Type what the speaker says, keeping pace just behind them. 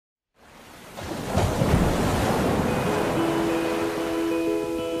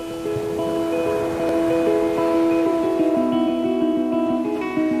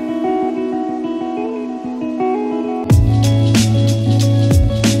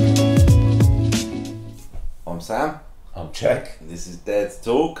Jack. This is Dare to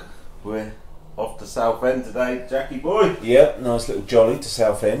Talk. We're off to Southend today, Jackie boy. Yeah, nice little jolly to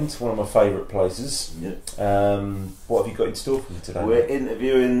Southend, one of my favourite places. Yeah. What have you got in store for me today? We're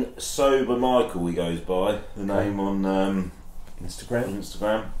interviewing Sober Michael, he goes by, the name on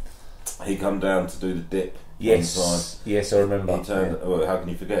Instagram. He come down to do the dip. Yes, I remember. He turned, well, how can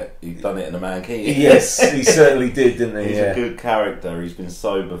you forget? He'd done it in a mankini. Yes, he certainly did, didn't he? He's a good character. He's been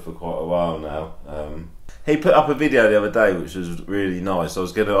sober for quite a while now. He put up a video the other day which was really nice.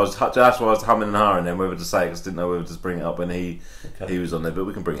 that's why I was humming and hawing then whether to say it, because I didn't know whether to bring it up when he was on there, but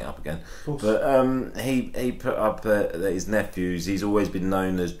we can bring it up again. But he put up that his nephews, he's always been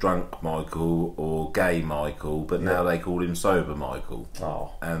known as Drunk Michael or Gay Michael, but now they call him Sober Michael.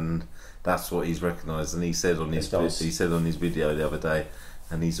 Oh. And that's what he's recognised, and he said on his video the other day,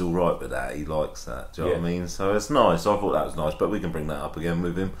 and he's all right with that. He likes that. Do you know what I mean? So it's nice. I thought that was nice, but we can bring that up again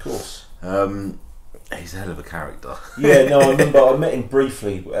with him. Of course. He's a hell of a character. Yeah, no, I remember I met him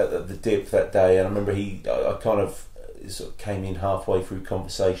briefly at the dip that day, and I remember I kind of sort of came in halfway through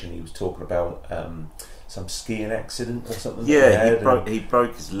conversation. He was talking about some skiing accident or something. Yeah, he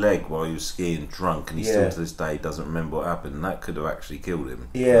broke his leg while he was skiing drunk, and he still to this day doesn't remember what happened, and that could have actually killed him.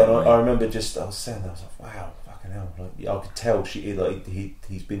 Yeah, and I remember I was saying that, I was like, wow, fucking hell. Like, I could tell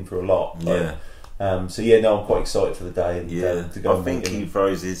he's been through a lot. Like, I'm quite excited for the day and to go. I think he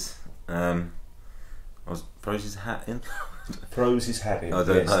throws his throws his hat in. Throws his hat in. I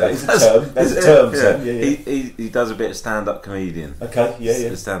don't know. That's a term. That's a term. He does a bit of stand-up comedian. Okay,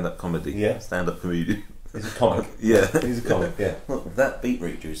 yeah. Stand-up comedy. Yeah. Stand-up comedian. He's a comic. Yeah. He's a comic, yeah. Look, that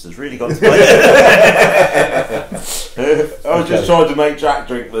beetroot juice has really got to play. I was just trying to make Jack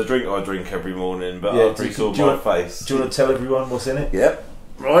drink the drink I drink every morning, but after he saw my face. Do you want to tell everyone what's in it? Yep.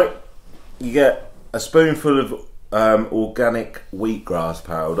 Right. You get a spoonful of organic wheatgrass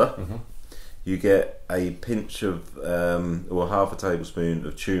powder. Mm-hmm. You get a pinch of, or half a tablespoon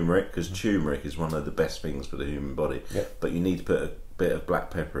of turmeric, because turmeric is one of the best things for the human body. Yep. But you need to put a bit of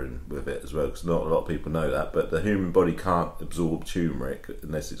black pepper in with it as well, because not a lot of people know that. But the human body can't absorb turmeric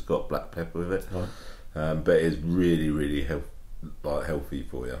unless it's got black pepper with it. Right. But it's really, really healthy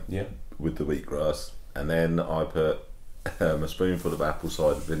for you. Yeah. With the wheatgrass, and then I put a spoonful of apple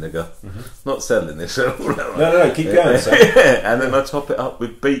cider vinegar. Mm-hmm. Not selling this. No, keep going. And then I top it up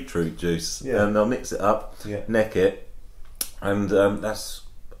with beetroot juice, and I'll mix it up, neck it, and that's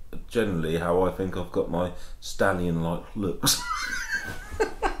generally how I think I've got my stallion-like looks.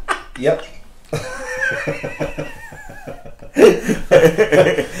 Yep.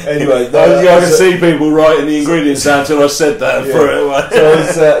 Anyway, I can see people writing the ingredients down until I said that and threw it away.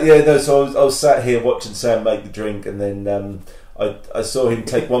 So I was sat here watching Sam make the drink, and then I saw him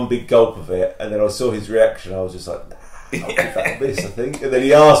take one big gulp of it, and then I saw his reaction. I was just like, nah, I'll give that a miss, I think. And then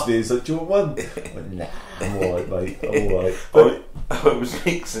he asked me, he's like, do you want one? I went, nah, I'm alright, mate, I'm alright. I was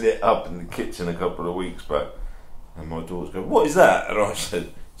mixing it up in the kitchen a couple of weeks back, and my daughter's going, what is that? And I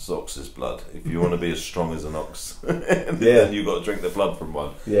said, it's ox's blood. If you want to be as strong as an ox, then you've got to drink the blood from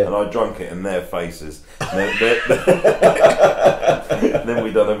one. Yeah. And I drunk it in their faces. And then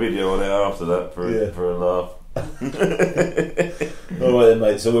we done a video on it after that for a laugh. Alright then,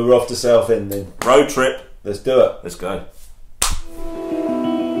 mate, so we're off to Southend then. Road trip. Let's do it. Let's go.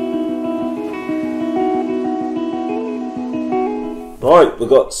 Right, we've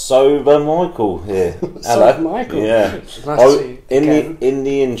got Sober Michael here. Sober Michael. Yeah. Nice to see you in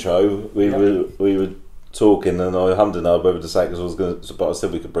the intro, we were talking, and I hummed and hawed whether to say it, but I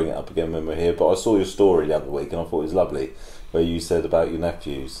said we could bring it up again when we're here. But I saw your story the other week, and I thought it was lovely, where you said about your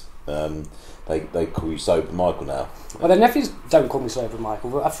nephews. They call you Sober Michael now. Well, their nephews don't call me Sober Michael,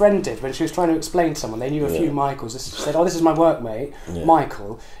 but a friend did when she was trying to explain to someone. They knew a few Michaels. She said, "Oh, this is my workmate,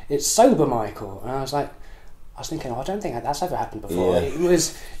 Michael. It's Sober Michael," and I was thinking, I don't think that's ever happened before. It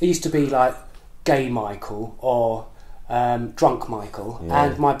used to be like Gay Michael or Drunk Michael,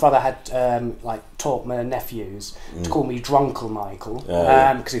 and my brother had taught my nephews to call me Drunkle Michael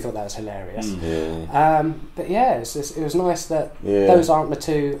because he thought that was hilarious. But it was nice that those aren't the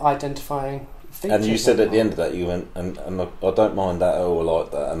two identifying features. And you said at the end of that, you went, and I don't mind that at all,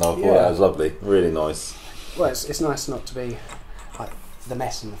 like that, and I thought that was lovely, really nice. Well, it's nice not to be like the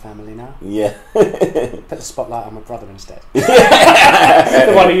mess in the family now. Yeah. Put the spotlight on my brother instead.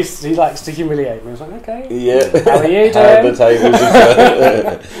 The one he likes to humiliate me. I was like, okay. Yeah. How are you doing? The tables.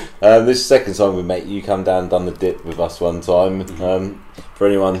 This second time we met, you come down and done the dip with us one time. For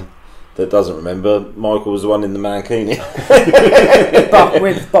anyone that doesn't remember, Michael was the one in the mankini. But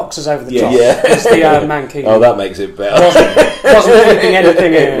with boxes over the top. Yeah. It's the mankini. Oh, that makes it better. Wasn't keeping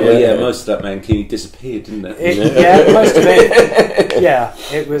anything in. Well, most of that mankini disappeared, didn't it? Yeah, most of it. Yeah,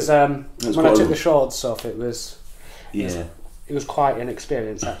 it was when I took the shorts off. It was Yeah. It was quite an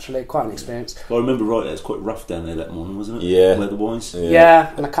experience, actually. Quite an experience. Well, I remember right, it was quite rough down there that morning, wasn't it? Yeah. Weather-wise.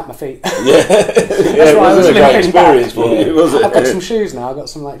 Yeah, and I cut my feet. Yeah, That's why I was a great limping back. experience for you, was it? I've got some shoes now. I've got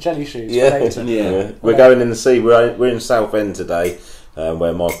some like jelly shoes. Yeah. For later. Yeah. We're going in the sea. We're in Southend today,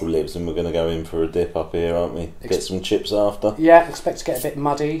 where Michael lives, and we're going to go in for a dip up here, aren't we? Get some chips after. Yeah, expect to get a bit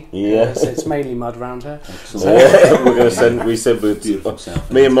muddy. Yeah. It's mainly mud around here. Yeah, we're going to send. We said Beautiful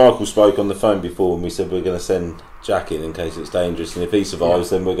Southend. me and Michael spoke on the phone before, and we said we're going to send Jack in case it's dangerous, and if he survives,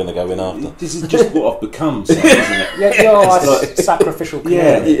 then we're going to go in after. This is just what I've become, Sam, isn't it? Yeah, you're like sacrificial.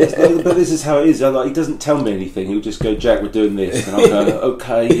 Yeah, canary. but this is how it is. Like, he doesn't tell me anything. He'll just go, Jack, we're doing this, and I'll go,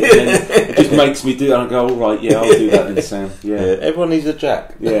 okay. And then it just makes me do it. And I go, all right, yeah, I'll do that then, Sam. Yeah, Everyone needs a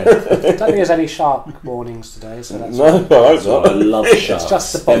Jack. yeah. I don't think there's any shark warnings today, so that's No, I hope So not. I love sharks.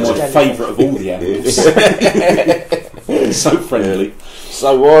 just the They're box my jelly. favourite of all the animals. So friendly.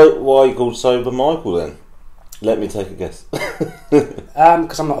 So why are you called Sober Michael then? Let me take a guess.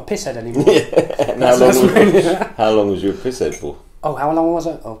 Because I'm not a pisshead anymore. And how long was you a pisshead for? Oh, how long was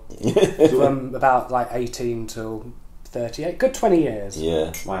it? Oh, from about like 18 till 38. Good 20 years.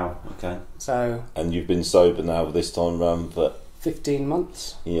 Yeah. Wow, okay. So And you've been sober now this time round, but 15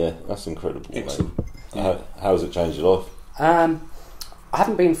 months. yeah, that's incredible. Excellent. Mate. How has it changed your life? I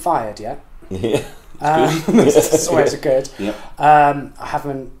haven't been fired yet. Yeah. That's always a good. Yep. I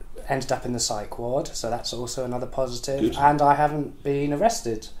haven't ended up in the psych ward, so that's also another positive. Good. And I haven't been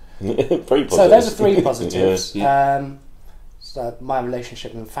arrested. Pretty positive. So those are three positives. Yeah. So my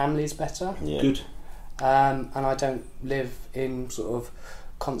relationship with family is better. Yeah. Good. And I don't live in sort of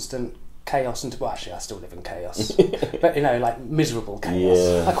constant chaos. And well, actually, I still live in chaos, but you know, like miserable chaos.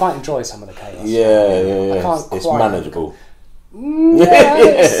 Yeah. I quite enjoy some of the chaos. Yeah. I can't It's quite- manageable. Yeah,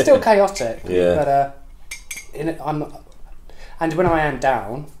 it's still chaotic. Yeah. But I'm not, and when I am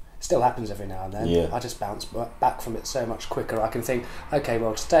down, it still happens every now and then. Yeah. I just bounce back from it so much quicker. I can think, okay,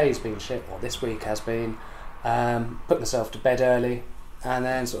 well, today's been shit, or this week has been. Put myself to bed early, and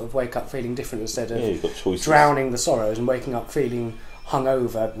then sort of wake up feeling different instead of You've got choices. drowning the sorrows and waking up feeling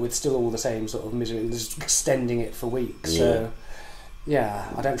hungover with still all the same sort of misery, and just extending it for weeks. So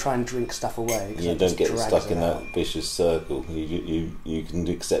yeah, I don't try and drink stuff away. 'cause You that don't just get drags stuck it in out. that vicious circle. You can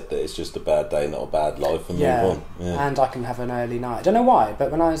accept that it's just a bad day, not a bad life, and Yeah, move on. Yeah. and I can have an early night. I don't know why, but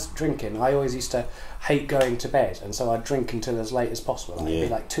when I was drinking, I always used to hate going to bed, and so I'd drink until as late as possible. Like, it'd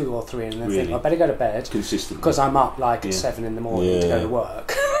be like 2 or 3, and then think, Really? I better go to bed Consistent. because I'm up like at Yeah. 7 in the morning to go Yeah. to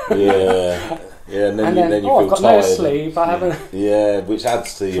work. Yeah, and then And you, then, then you oh, feel I've got tired. no sleep. I haven't. Yeah, which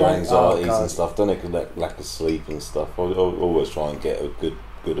adds to your Right. anxieties Oh, God. and stuff, doesn't it? Lack of sleep and stuff. I always try and get a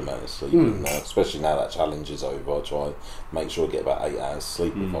good amount of sleep Hmm. in now, especially now that challenge is over. I try and make sure I get about 8 hours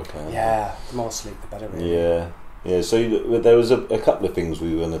sleep if I can. Yeah, the more sleep, the better. Really. Yeah. So there was a couple of things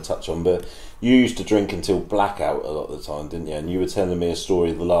we were going to touch on, but you used to drink until blackout a lot of the time, didn't you? And you were telling me a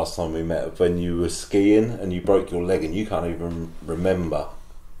story the last time we met of when you were skiing and you broke your leg and you can't even remember.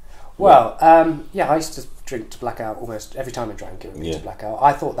 Well, yeah, I used to drink to blackout almost every time I drank. It would be to blackout.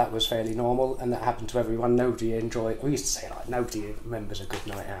 I thought that was fairly normal, and that happened to everyone. Nobody enjoyed. We used to say like nobody remembers a good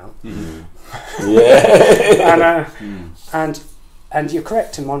night out. Yeah. And you're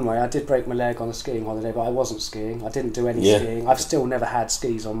correct in one way. I did break my leg on a skiing holiday, but I wasn't skiing. I didn't do any skiing. I've still never had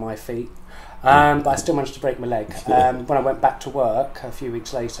skis on my feet. But I still managed to break my leg. When I went back to work a few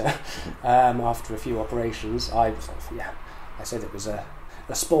weeks later, after a few operations, I said it was a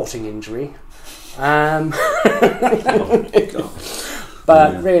sporting injury.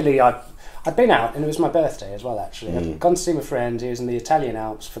 But really, I'd been out, and it was my birthday as well, actually. I'd gone to see my friend. He was in the Italian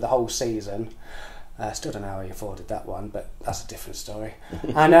Alps for the whole season. Still don't know how he afforded that one, but that's a different story.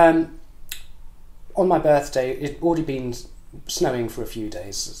 And on my birthday, it'd already been snowing for a few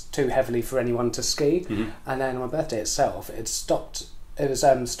days. It's too heavily for anyone to ski. And then on my birthday itself, it stopped. It was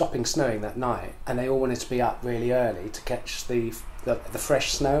stopping snowing that night, and they all wanted to be up really early to catch the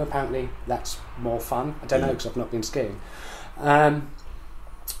fresh snow. Apparently, that's more fun. I don't know because I've not been skiing. And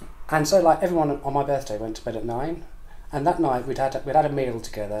so, like, everyone on my birthday went to bed at 9. And that night we'd had a meal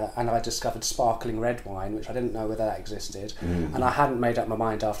together, and I discovered sparkling red wine, which I didn't know whether that existed, and I hadn't made up my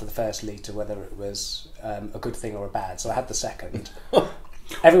mind after the first litre whether it was a good thing or a bad. So I had the second.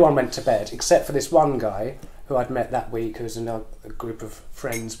 Everyone went to bed except for this one guy who I'd met that week, who was in a group of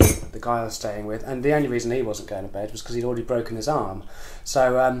friends with the guy I was staying with, and the only reason he wasn't going to bed was because he'd already broken his arm.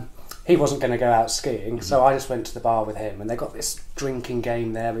 So he wasn't going to go out skiing, so I just went to the bar with him, and they got this drinking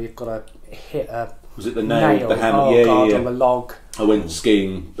game there where you've got to hit a Was it the nail, the hammer? Oh, yeah, God, yeah. on the log. I went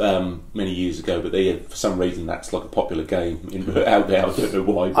skiing many years ago, but for some reason that's like a popular game out there. I don't know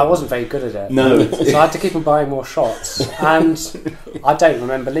why. I wasn't very good at it. No. So I had to keep on buying more shots, and I don't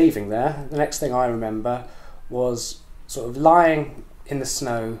remember leaving there. The next thing I remember was sort of lying in the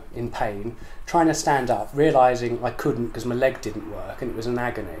snow in pain, trying to stand up, realising I couldn't because my leg didn't work and it was an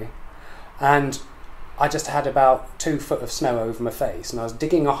agony. And I just had about 2 foot of snow over my face, and I was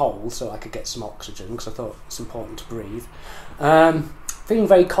digging a hole so I could get some oxygen because I thought it's important to breathe. Feeling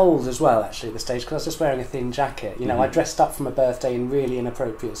very cold as well, actually, at the stage, because I was just wearing a thin jacket. You know, I dressed up for my birthday in really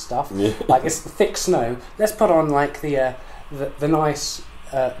inappropriate stuff. Yeah. Like, it's thick snow. Let's put on, like, the nice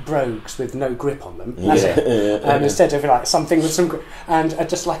brogues with no grip on them. That's it. Instead of, like, something with some grip. And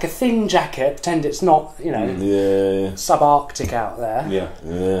just, like, a thin jacket, pretend it's not, you know, subarctic out there.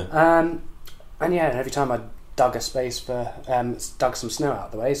 And every time I dug a space for, dug some snow out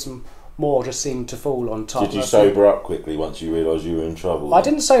of the way, some more just seemed to fall on top. Did you sober up quickly once you realised you were in trouble? Well, I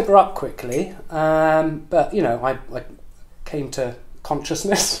didn't sober up quickly, but you know, I came to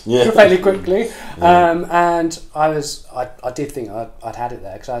consciousness fairly quickly, and I did think I'd had it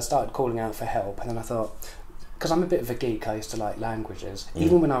there because I started calling out for help, and then I thought, because I'm a bit of a geek, I used to like languages.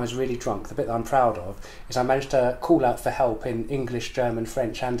 Even when I was really drunk, the bit that I'm proud of is I managed to call out for help in English, German,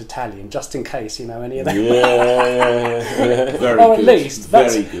 French and Italian, just in case, you know, any of them. Very or good. at least.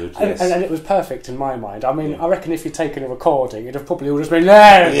 Very good, yes. And it was perfect in my mind. I mean, I reckon if you'd taken a recording, it'd have probably all just been,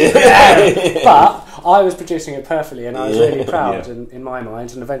 no! But I was producing it perfectly, and I was really proud in my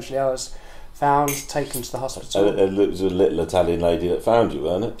mind, and eventually I was found, taken to the hospital. It was a little Italian lady that found you,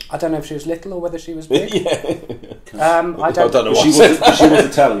 weren't it? I don't know if she was little or whether she was big. I don't know. She was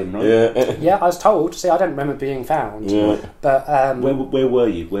Italian, right? Yeah, I was told. See, I don't remember being found. Yeah. But where were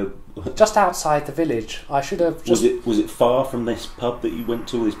you? Just outside the village. I should have. Was it far from this pub that you went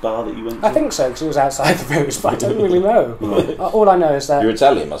to, or this bar that you went to? I think so, because it was outside the village, but I don't really know. Right. All I know is that your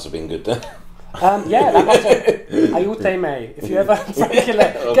Italian must have been good then. That was it. Aiute me. If you ever break your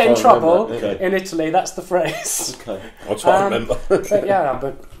leg, get in trouble in Italy, that's the phrase. Okay, I'll try to remember. But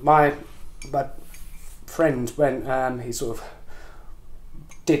my friend, when he sort of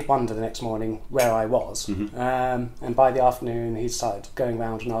did wonder the next morning where I was, and by the afternoon he started going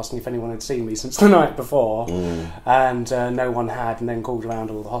round and asking if anyone had seen me since the night before, and no one had, and then called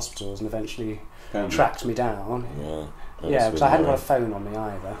around all the hospitals and eventually tracked me down. Because I hadn't got a phone on me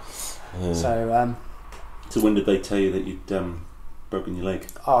either. So when did they tell you that you'd broken your leg?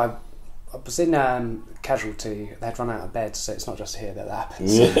 I was in casualty. They'd run out of beds, so it's not just here that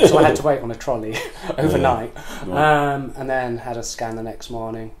happens. So I had to wait on a trolley overnight, and then had a scan the next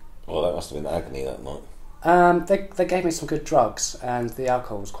morning. Well, that must have been agony that night. They gave me some good drugs, and the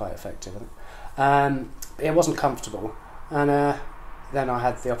alcohol was quite effective. It wasn't comfortable, and then I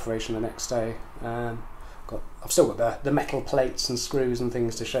had the operation the next day. I've still got the metal plates and screws and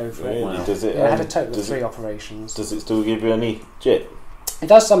things to show for it. Wow. Does it? I had a total of 3 operations. Does it still give you any jip? It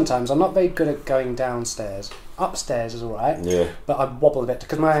does sometimes. I'm not very good at going downstairs. Upstairs is alright, but I wobble a bit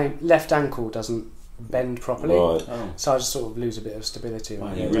because my left ankle doesn't bend properly, so I just sort of lose a bit of stability.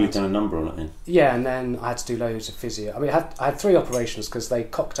 Wow, you've really done a number on it then. Yeah, and then I had to do loads of physio. I mean, I had 3 operations because they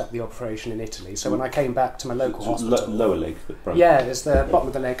cocked up the operation in Italy. So when I came back to my local hospital, lower leg that broke. Yeah, it's the bottom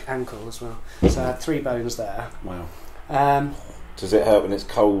of the leg, ankle as well. So I had 3 bones there. Wow. Does it hurt when it's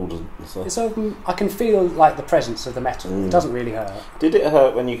cold? It's I can feel like the presence of the metal. It doesn't really hurt. Did it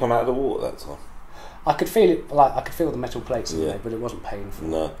hurt when you come out of the water that time? I could feel it, like I could feel the metal plates in the leg, but it wasn't painful.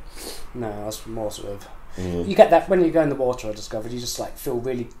 No, I was more sort of. You get that when you go in the water. I discovered you just like feel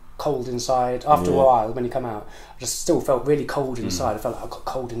really cold inside. After a while, when you come out, I just still felt really cold inside. I felt like I've got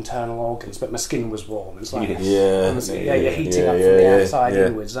cold internal organs, but my skin was warm. It's like you're heating up from the outside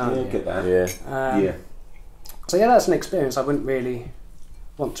inwards, aren't you? Get that. So that's an experience I wouldn't really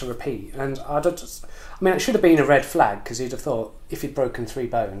want to repeat, and it should have been a red flag because you'd have thought if you'd broken 3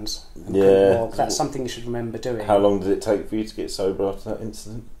 bones, that's something you should remember doing. How long did it take for you to get sober after that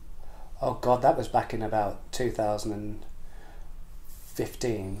incident? Oh God, that was back in about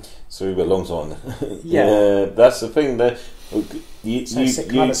 2015. So we were a long time. Yeah, that's the thing. That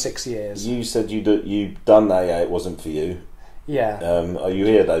another 6 years. You said you'd done AA. It wasn't for you. Yeah. You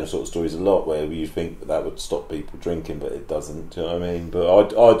hear those sort of stories a lot where you think that would stop people drinking, but it doesn't. Do you know what I mean?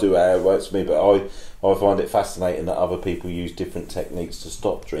 But I do AA. It works for me. But I find it fascinating that other people use different techniques to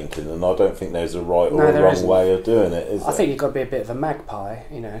stop drinking, and I don't think there's a right or a wrong way of doing it. Is I think you've got to be a bit of a magpie,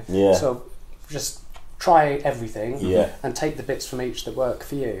 you know. Yeah. So just try everything. And take the bits from each that work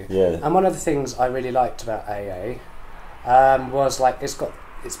for you. Yeah. And one of the things I really liked about AA was like it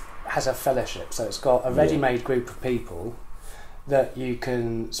has a fellowship, so it's got a ready-made group of people that you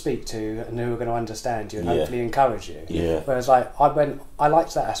can speak to and who are going to understand you and hopefully encourage you. Whereas like I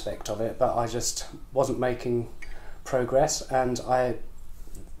liked that aspect of it, but I just wasn't making progress and I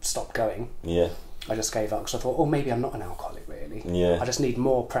stopped going. I just gave up because I thought, oh, maybe I'm not an alcoholic really. Yeah. I just need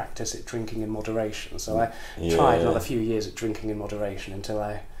more practice at drinking in moderation. So I tried another few years at drinking in moderation until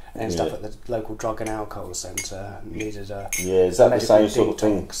I ended up at the local drug and alcohol centre. Needed a is that the same detox. sort of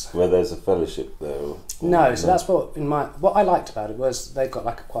thing where there's a fellowship there? No, so that's what I liked about it was they've got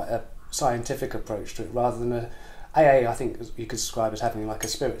like quite a scientific approach to it rather than a AA. I think you could describe as having like a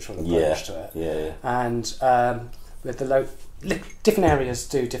spiritual approach to it. Yeah. And with the different areas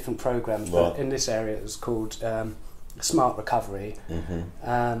do different programs, but in this area it was called Smart Recovery,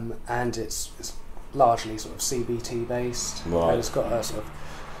 and it's largely sort of CBT based. Right. And it's got a sort of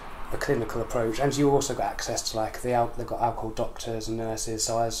a clinical approach, and you also got access to like they've got alcohol doctors and nurses.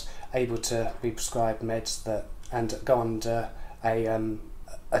 So I was able to be prescribed meds and go under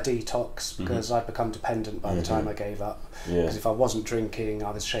a detox because I'd become dependent by the time I gave up. Because if I wasn't drinking,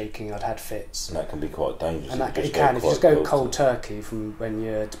 I was shaking, I'd had fits. And that can be quite dangerous. And if you just go cold turkey from when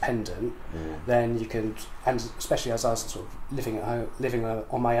you're dependent, then you can, and especially as I was sort of living at home, living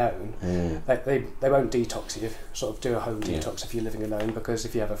on my own, they won't detox you, sort of do a home detox if you're living alone, because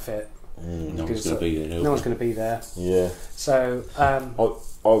if you have a fit, no one's going to be there. No one's going to be there. Yeah. So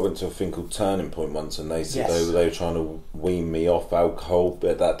I went to a thing called Turning Point once, and they said they were trying to wean me off alcohol,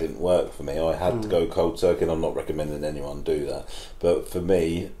 but that didn't work for me. I had to go cold turkey, and I'm not recommending anyone do that. But for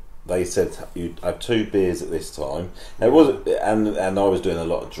me, they said you had 2 beers at this time. It wasn't, and I was doing a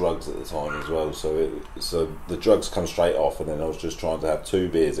lot of drugs at the time as well. So the drugs come straight off, and then I was just trying to have 2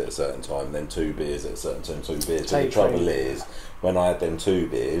 beers at a certain time, and then 2 beers at a certain time, 2 beers. But the trouble is, when I had them 2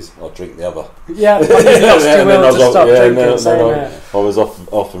 beers, I'd drink the other. Yeah, you lost your will to stop drinking. I was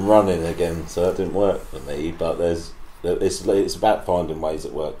off and running again, so that didn't work for me. But it's about finding ways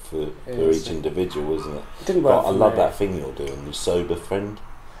that work for each individual, isn't it? It didn't work. But I love that thing you're doing, the sober friend.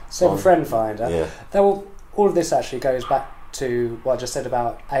 Sober friend finder. Yeah. All of this actually goes back to what I just said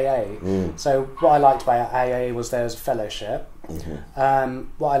about AA. So what I liked about AA was there was a fellowship.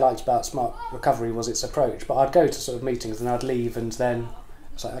 What I liked about Smart Recovery was its approach. But I'd go to sort of meetings and I'd leave, and then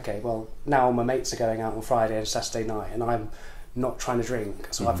it's like, okay, well, now all my mates are going out on Friday and Saturday night, and I'm not trying to drink,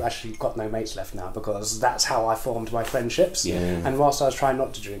 so I've actually got no mates left now, because that's how I formed my friendships. And whilst I was trying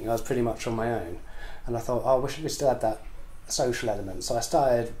not to drink, I was pretty much on my own, and I thought, I wish we still had that social element. So I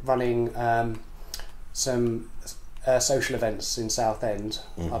started running some social events in Southend.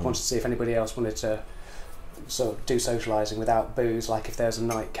 I wanted to see if anybody else wanted to sort of do socialising without booze, like if there's a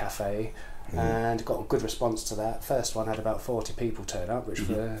night cafe, and got a good response to that. First one had about 40 people turn up, which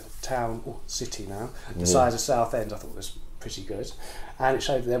for a town or city now the size of Southend I thought was pretty good, and it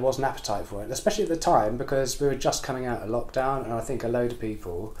showed that there was an appetite for it, especially at the time, because we were just coming out of lockdown, and I think a load of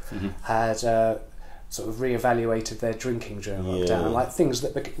people had sort of re-evaluated their drinking during lockdown, like things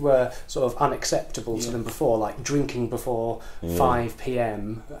that were sort of unacceptable to them before, like drinking before 5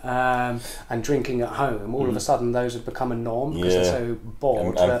 p.m. And drinking at home. All of a sudden those had become a norm because they're so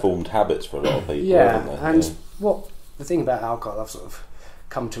bored. And formed habits for a lot of people. What the thing about alcohol I've sort of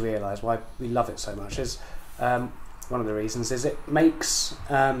come to realise why we love it so much is one of the reasons is it makes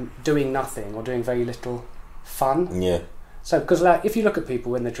doing nothing or doing very little fun. So because like if you look at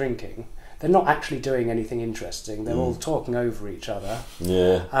people when they're drinking, they're not actually doing anything interesting. They're all talking over each other,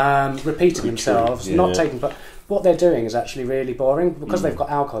 repeating themselves, not taking. But what they're doing is actually really boring, because they've got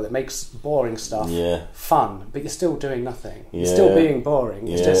alcohol. It makes boring stuff fun, but you're still doing nothing. You're still being boring.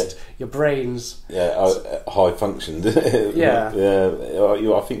 It's just your brain's high functioned. I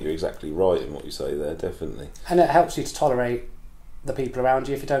think you're exactly right in what you say there, definitely. And it helps you to tolerate the people around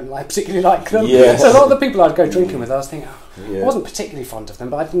you if you don't particularly like them. So a lot of the people I'd go drinking with, I was thinking, I wasn't particularly fond of them,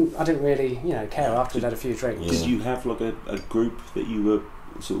 but I didn't really care after we'd had a few drinks. Did you have like a group that you were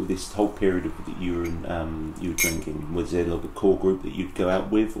sort of this whole period that you were drinking? Was there like a core group that you'd go out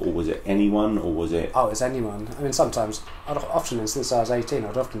with, or was it anyone, or was it? Oh, it was anyone. I mean, sometimes since I was 18,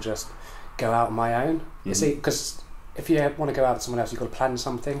 I'd often just go out on my own. You see, because if you want to go out with someone else, you've got to plan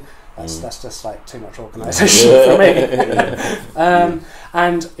something. That's just like too much organisation for me.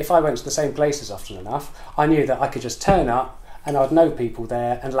 And if I went to the same places often enough, I knew that I could just turn up and I'd know people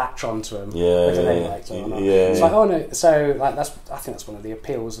there and latch onto them, whether they liked it or not. It's like, oh no, so like I think that's one of the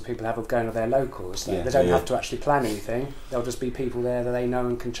appeals that people have of going to their locals. They don't have to actually plan anything. There'll just be people there that they know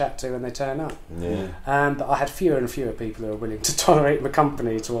and can chat to when they turn up. But I had fewer and fewer people who were willing to tolerate my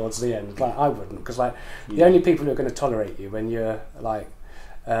company towards the end. Like I wouldn't, because like the only people who are going to tolerate you when you're like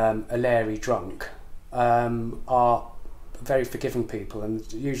a Larry drunk are very forgiving people,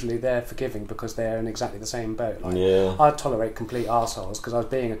 and usually they're forgiving because they're in exactly the same boat. Like, I'd tolerate complete arseholes because I was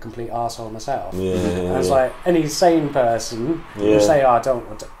being a complete arsehole myself. And it's like any sane person would say, I've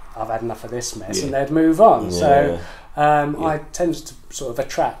had enough of this mess, and they'd move on. So I tend to sort of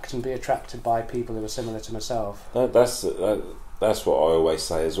attract and be attracted by people who are similar to myself. That's what I always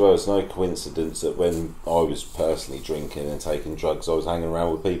say as well. It's no coincidence that when I was personally drinking and taking drugs, I was hanging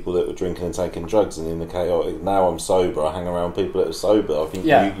around with people that were drinking and taking drugs, and in the chaotic, now I'm sober, I hang around with people that are sober. I think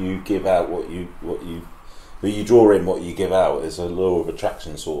you give out what you draw in what you give out. It's a law of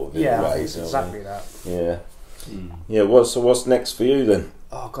attraction sort of in a way. Yeah, exactly that. Yeah. Yeah, what's next for you then?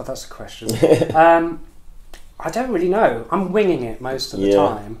 Oh God, that's a question. I don't really know. I'm winging it most of the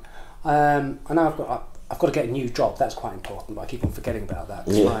time. I know I've got to get a new job. That's quite important, but I keep on forgetting about that.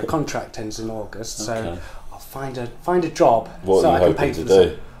 My contract ends in August, so I'll find a job what so are you I can hoping pay to for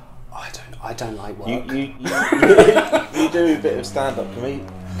do? I don't like work. You do a bit of stand-up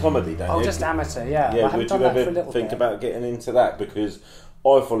comedy, don't you? Oh, just amateur, yeah. Yeah, I haven't would done you that for a ever little think bit. about getting into that? Because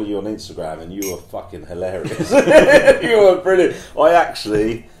I follow you on Instagram and you are fucking hilarious. You are brilliant. I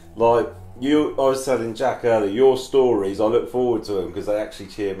actually, I was telling Jack earlier, your stories, I look forward to them because they actually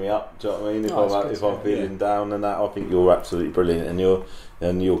cheer me up. Do you know what I mean? If I'm feeling down and that, I think you're absolutely brilliant,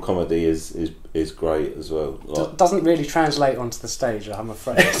 and your comedy is great as well. Doesn't really translate onto the stage, I'm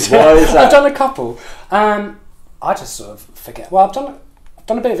afraid. Why is that? I've done a couple. I just sort of forget. Well, I've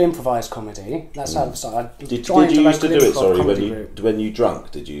done a bit of improvised comedy. That's how I've started. Did you used to do it? Sorry, when you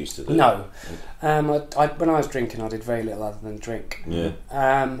drunk, did you used to do it? No. When I was drinking, I did very little other than drink. Yeah.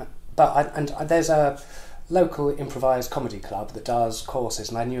 But there's a local improvised comedy club that does courses,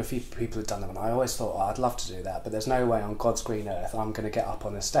 and I knew a few people who'd done them, and I always thought, I'd love to do that, but there's no way on God's green earth I'm going to get up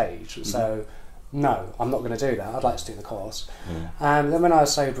on a stage. So, no, I'm not going to do that. I'd like to do the course. Then when I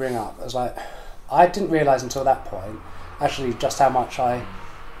was sobering up, I was like, I didn't realise until that point, actually, just how much I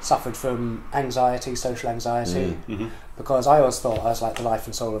suffered from anxiety, social anxiety, because I always thought I was like the life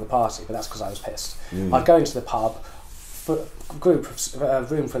and soul of the party, but that's because I was pissed. I'd go into the pub,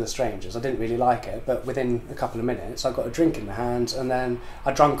 room full of strangers. I didn't really like it, but within a couple of minutes I got a drink in my hand, and then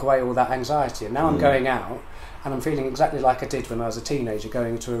I drunk away all that anxiety, and now I'm going out and I'm feeling exactly like I did when I was a teenager,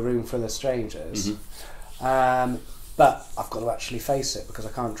 going into a room full of strangers. But I've got to actually face it, because I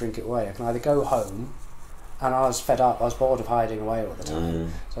can't drink it away. I can either go home, and I was fed up, I was bored of hiding away all the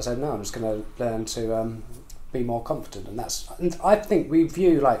time, so I said, no, I'm just going to learn to be more confident, and I think we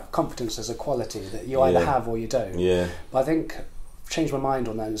view like confidence as a quality that you either have or you don't. Yeah. But I think I've changed my mind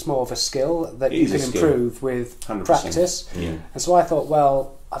on that. It's more of a skill that you can improve with 100%. Practice. Yeah. And so I thought,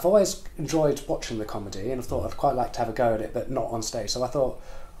 well, I've always enjoyed watching the comedy, and I thought I'd quite like to have a go at it, but not on stage. So I thought,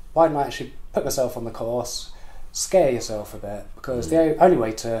 why don't I actually put myself on the course, scare yourself a bit, because the only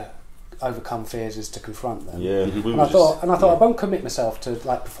way to overcome fears is to confront them. Yeah, and I thought I won't commit myself to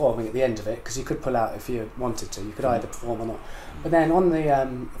like performing at the end of it, because you could pull out if you wanted to. You could either perform or not. But then on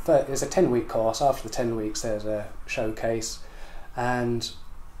the there's a 10-week course. After the 10 weeks, there's a showcase, and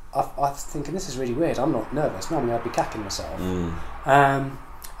I was thinking, this is really weird. I'm not nervous. Normally I'd be cacking myself.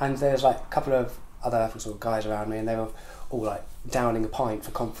 And there's like a couple of other sort of guys around me, and they were all like downing a pint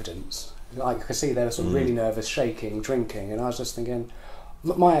for confidence. Like I could see they were sort of really nervous, shaking, drinking, and I was just thinking,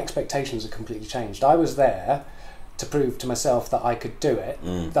 my expectations have completely changed. I was there to prove to myself that I could do it.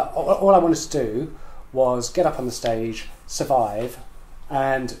 That all I wanted to do was get up on the stage, survive,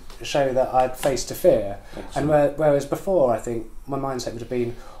 and show that I'd faced a fear. Excellent. And whereas before, I think my mindset would have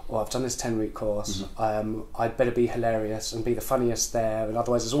been, I've done this 10-week course. I'd better be hilarious and be the funniest there, and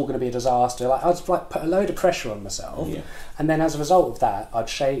otherwise it's all going to be a disaster. Like I'd put a load of pressure on myself, and then as a result of that, I'd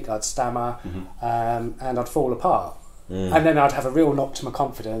shake, I'd stammer, and I'd fall apart. And then I'd have a real knock to my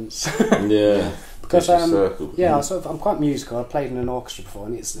confidence. Because I'm quite musical. I played in an orchestra before,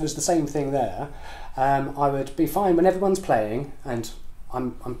 and it was the same thing there. I would be fine when everyone's playing, and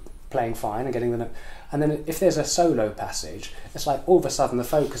I'm playing fine and getting the note. And then if there's a solo passage, it's like all of a sudden the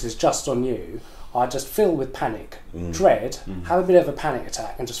focus is just on you. I just fill with panic, dread, have a bit of a panic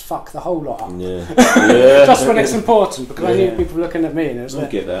attack, and just fuck the whole lot up. Just when it's important, because I knew people looking at me. And it was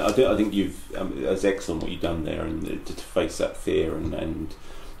get that. I think it's excellent what you've done there, and to face that fear and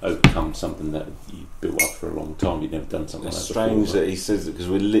overcome something that you built up for a long time. You've never done something like that. It's strange that he says it, because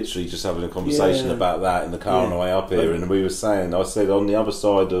we're literally just having a conversation about that in the car on the way up here, and we were saying, I said on the other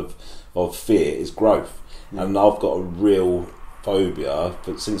side of fear is growth, and I've got a real phobia,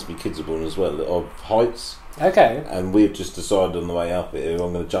 but since my kids are born as well, of heights. Okay. And we've just decided on the way up here,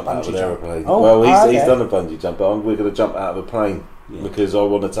 I'm going to jump out of an aeroplane. Oh, well, he's done a bungee jump, but we're going to jump out of a plane. Because I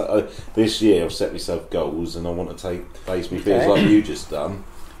want to this year I've set myself goals, and I want to face me fears like you just done.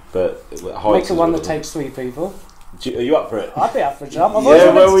 But heights make a one that takes 3 people. Are you up for it? I'd be up for a jump. I've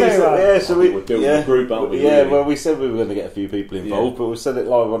Yeah, well, always wanted to do one. so we We're building a group, aren't we? Yeah, really? well, we said we were going to get a few people involved, but we said it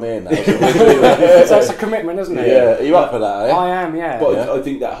live on air now. So So it's a commitment, isn't it? yeah, are you up for that? Eh? I am, yeah. But Yeah. I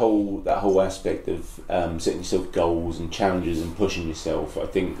think that whole aspect of setting yourself goals and challenges and pushing yourself, I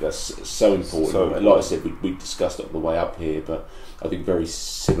think that's so important. So Like I said, we discussed it on the way up here, but I think very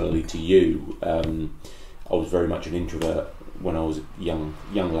similarly to you, I was very much an introvert when I was a young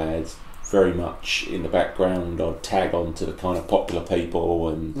lad. Very much in the background. I'd tag on to the kind of popular people,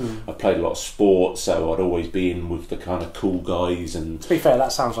 and I played a lot of sport, so I'd always be in with the kind of cool guys. And to be fair,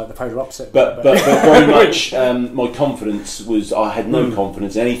 that sounds like the polar opposite. but very much my confidence was, I had no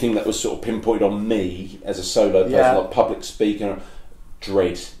confidence. Anything that was sort of pinpointed on me as a solo person, like public speaker,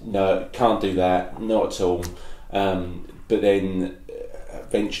 dread. No, can't do that, not at all. But then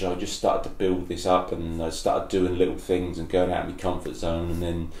eventually I just started to build this up, and I started doing little things and going out of my comfort zone, and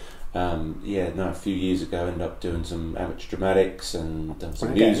then a few years ago I ended up doing some amateur dramatics and done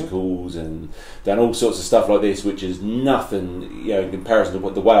some musicals and done all sorts of stuff like this, which is nothing, in comparison to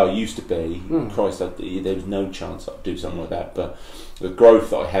what the way I used to be. Christ, there was no chance I'd do something like that. But the growth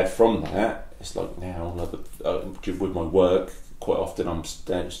that I had from that, it's like now with my work, quite often I'm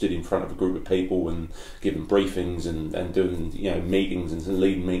stood in front of a group of people and giving briefings and doing meetings and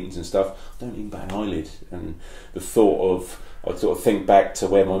leading meetings and stuff. I don't even bat an eyelid. And the thought of, I sort of think back to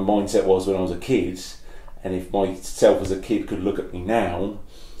where my mindset was when I was a kid, and if myself as a kid could look at me now,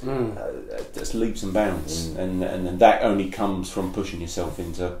 that's leaps and bounds, and that only comes from pushing yourself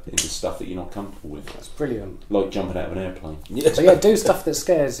into stuff that you're not comfortable with. That's brilliant. Like jumping out of an airplane. Yeah. So do stuff that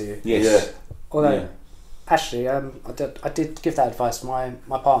scares you. Yes. Yeah. Although, actually, I did give that advice to my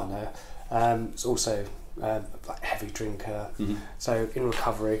partner. Is also like a heavy drinker, so in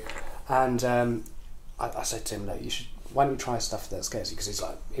recovery, and I said to him, look, why don't you try stuff that scares you? Because he's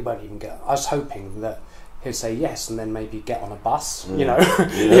like, he won't even get. I was hoping that he'd say yes, and then maybe get on a bus.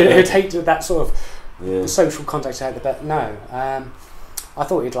 He'd take to that sort of social contact out there. But no, I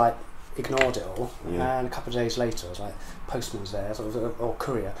thought he'd like ignored it all. And a couple of days later, I was like, postman's there, sort of, or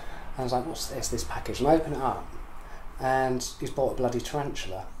courier, and I was like, what's this package? And I open it up, and he's bought a bloody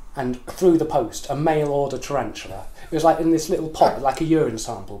tarantula. And through the post, a mail order tarantula. It was like in this little pot, like a urine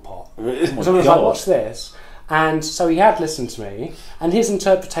sample pot. So I was like, what's this? And so he had listened to me, and his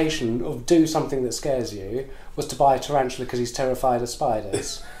interpretation of do something that scares you was to buy a tarantula because he's terrified of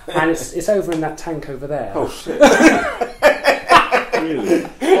spiders. And it's over in that tank over there. Oh shit! Really?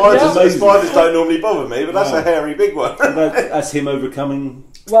 Spiders don't normally bother me, but that's a hairy big one. That's him overcoming.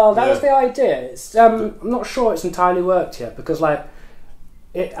 Well, that was the idea. It's, I'm not sure it's entirely worked yet, because like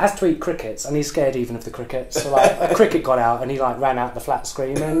it has to eat crickets, and he's scared even of the crickets. So like a cricket got out, and he like ran out the flat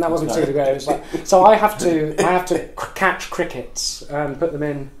screen, and that wasn't too to go. It was like, so I have to catch crickets and put them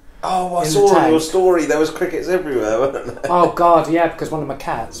in. Oh, I saw on your story there was crickets everywhere, weren't there? Oh God, yeah, because one of my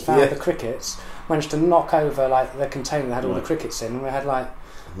cats found the crickets, managed to knock over like the container that had all the crickets in, and we had like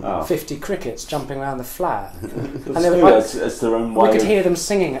 50 crickets jumping around the flat. And they were like, that's their own way. we could hear them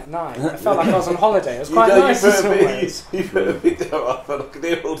singing at night. I felt like I was on holiday. It was quite nice. You put a video up, and I could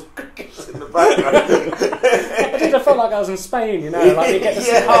hear all the crickets in the background. I felt like I was in Spain, like you get to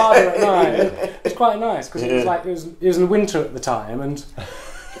see harder at night. It was quite nice because it was like it was in winter at the time, and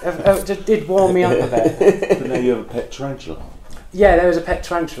it did warm me up a bit. But now you have a pet tarantula. Yeah, there was a pet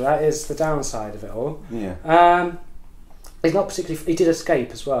tarantula. That is the downside of it all. Yeah. He's not particularly. He did escape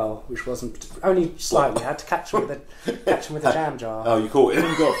as well, which wasn't only slightly. I had to catch him with a jam jar. Oh, you caught him?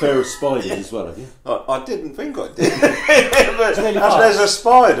 You've got a pair of spiders as well, have you? I didn't think I did. But really there's a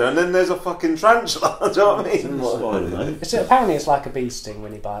spider, and then there's a fucking tarantula. Do you know what I mean? Spider, mate. Apparently, it's like a bee sting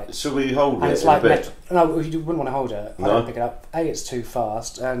when he bites. Should we hold And it it's in like a bit? no, you wouldn't want to hold it. I No? don't pick it up. A, it's too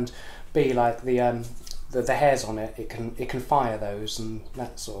fast, and B, like the hairs on it, it can fire those, and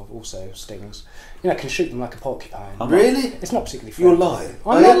that sort of also stings. It can shoot them like a porcupine. Really? It's not particularly You're friendly. lying.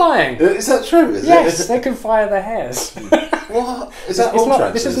 I'm not lying. Is that true? Yes, they can fire their hairs. What? Is that It's all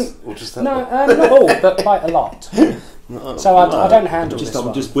not- this tarantulas? isn't- Or just that No, one? not all, but quite a lot. So I don't handle this I'm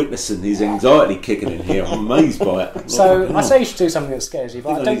one. just witnessing his anxiety kicking in here. I'm amazed by it. So I say you should do something that scares you, but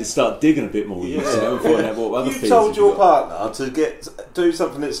I I need don't. to start digging a bit more with yourself and find out what other You fears told you've your got. partner to do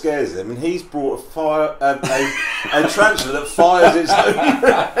something that scares him, and he's brought a tarantula that fires its own.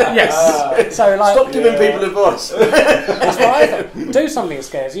 Yes. So like, Stop giving people advice. that's what I thought. Do something that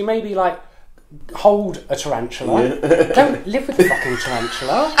scares you. Maybe like hold a tarantula. Don't live with the fucking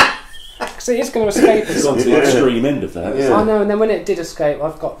tarantula. Because it is going to escape. It's on to the extreme end of that. Yeah. I know, and then when it did escape,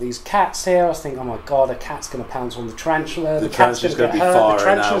 I've got these cats here. I was thinking, oh my god, a cat's going to pounce on the tarantula. The cat's going to get hurt. The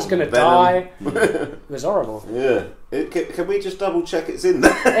tarantula's going to die. It was horrible. Yeah. Can we just double check it's in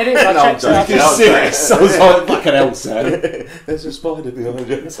there? It is. I checked it. You're serious? I was like, fucking hell, sir. There's a spider behind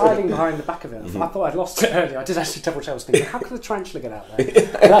you. It's hiding behind the back of it. I thought I'd lost it earlier. I did actually double check. I was thinking, how can the tarantula get out there?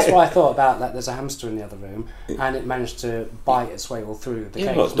 And that's why I thought about that. There's a hamster in the other room, and it managed to bite its way all through the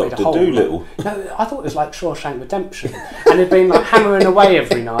cage. Like Made a Dr. hole. Dolittle. No, I thought it was like Shawshank Redemption, and it'd been like hammering away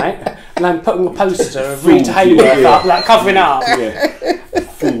every night, and then putting a poster of Rita Hayworth up, like covering up. Yeah.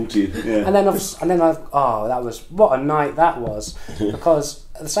 Fooled you. Yeah. And then that was what a night that was, because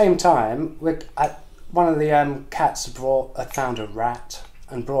at the same time one of the cats had found a rat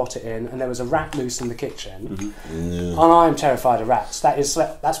and brought it in, and there was a rat loose in the kitchen. And I'm terrified of rats. That's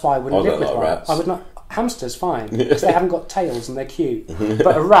why I wouldn't live with one. Rats. I would not. Hamsters fine because they haven't got tails and they're cute,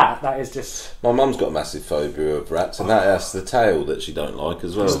 but a rat, that is just. My mum's got a massive phobia of rats, and that's the tail that she don't like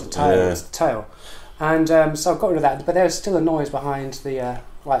as well. It's the tail. It's the tail. And so I got rid of that, but there was still a noise behind the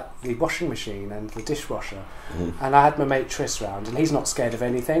washing machine and the dishwasher. And I had my mate Tris round, and he's not scared of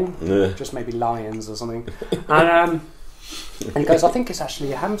anything, just maybe lions or something. And he goes, I think it's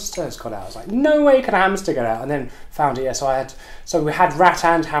actually a hamster's got out. I was like, no way can a hamster get out. And then found it, so we had rat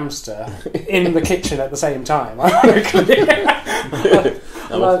and hamster in the kitchen at the same time.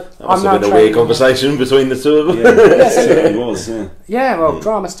 That must have been a weird conversation between the two of them. Yes, it was, yeah. Yeah, well,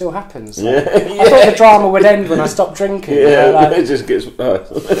 drama still happens. So. I thought the drama would end when I stopped drinking. Yeah, it just gets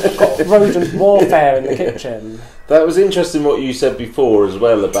worse. I've got rodent warfare in the kitchen. That was interesting what you said before as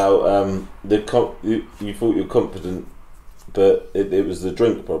well about you thought you were confident, but it was the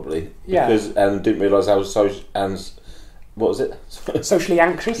drink probably. Yeah. And didn't realise how what was it? Socially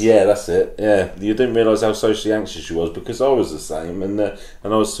anxious? Yeah, that's it. Yeah, you didn't realise how socially anxious you was, because I was the same, and I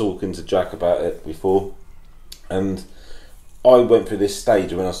was talking to Jack about it before, and I went through this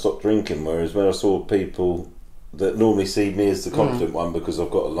stage when I stopped drinking, whereas when I saw people that normally see me as the confident one because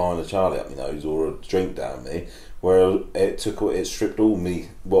I've got a line of Charlie up my nose or a drink down me, where it stripped all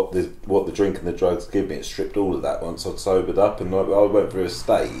me what the drink and the drugs give me. It stripped all of that once I'd sobered up, and I went through a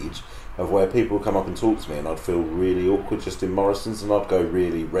stage of where people would come up and talk to me, and I'd feel really awkward just in Morrison's, and I'd go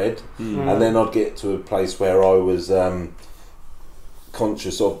really red, and then I'd get to a place where I was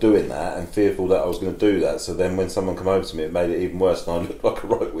conscious of doing that and fearful that I was going to do that. So then when someone come over to me, it made it even worse, and I looked like a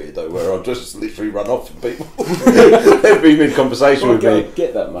right weirdo where I'd just literally run off from people every mid-conversation with me. I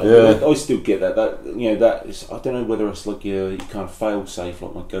get that, mate. Yeah. I still get that. That is, I don't know whether it's like you kind of fail safe.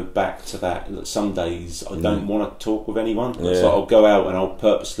 Like I go back to that. Some days I don't want to talk with anyone. Yeah. So I'll go out and I'll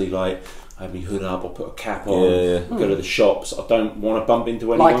purposely have my hood up, I'll put a cap on, go to the shops. I don't want to bump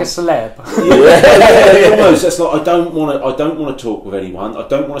into anyone. Like a celeb. Almost. It's like I don't want to talk with anyone. I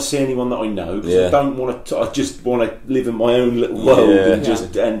don't want to see anyone that I know. I don't want to. I just want to live in my own little world and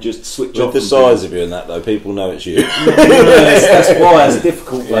just switch off. With the size of you and that though, people know it's you. That's why it's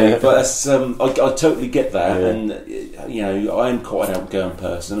difficult, mate. But that's, I totally get that, and I am quite an outgoing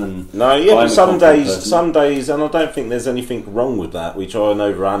person. And but some days, and I don't think there's anything wrong with that. We try and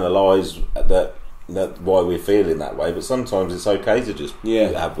overanalyse that why we're feeling that way, but sometimes it's okay to just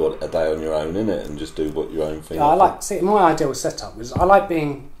have a day on your own, innit, and just do what your own thing. My ideal setup is I like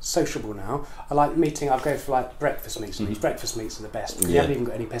being sociable now. I like meeting. I go for breakfast meets, and these breakfast meets are the best because you haven't even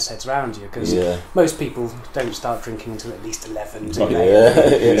got any piss heads around you, because most people don't start drinking until at least 11.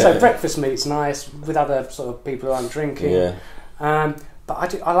 So breakfast meets nice with other sort of people who aren't drinking. But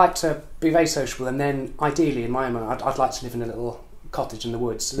I like to be very sociable, and then ideally in my mind I'd like to live in a little cottage in the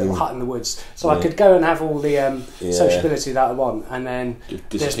woods, a little hut in the woods, so I could go and have all the sociability that I want, and then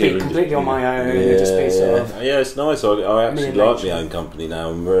just be completely on my own, and just be sort of... Yeah, it's nice. I actually like my own company now,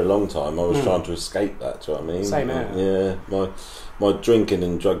 and for a long time I was trying to escape that, do you know what I mean? Same here. Yeah, my drinking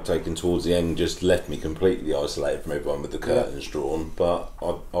and drug taking towards the end just left me completely isolated from everyone with the curtains drawn, but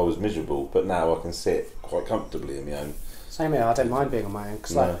I was miserable, but now I can sit quite comfortably in my own. Same here. I don't mind being on my own,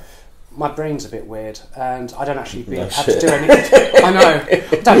 because my brain's a bit weird, and I don't actually have to do anything. I know.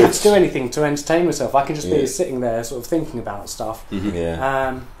 I don't have to do anything to entertain myself. I can just be sitting there, sort of thinking about stuff.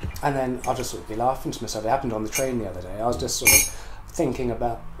 And then I'll just sort of be laughing to myself. It happened on the train the other day. I was just sort of thinking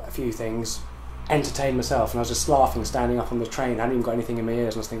about a few things, entertain myself, and I was just laughing, standing up on the train. I hadn't even got anything in my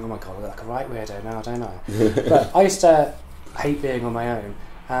ears, and I was thinking, oh my god, I look like a right weirdo now, don't I? But I used to hate being on my own,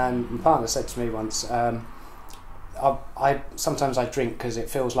 and my partner said to me once, sometimes I drink because it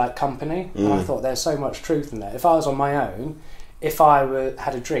feels like company, and I thought there's so much truth in that. If I was on my own, if I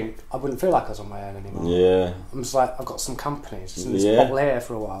had a drink, I wouldn't feel like I was on my own anymore. Yeah, I'm just like, I've got some company, just in this bottle here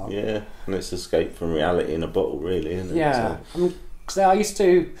for a while. Yeah, and it's escape from reality in a bottle, really, isn't it? Yeah, because I used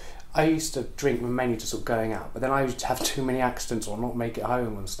to I used to drink mainly just sort of going out, but then I used to have too many accidents or not make it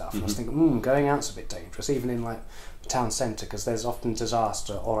home and stuff. And I was thinking, going out's a bit dangerous, even in like the town centre, because there's often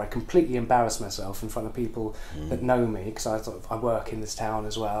disaster, or I completely embarrass myself in front of people that know me, because I thought I work in this town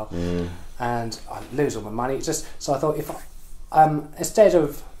as well, and I lose all my money. It's just so I thought if instead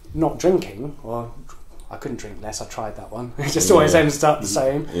of not drinking, or I couldn't drink less. I tried that one. It just always ends up the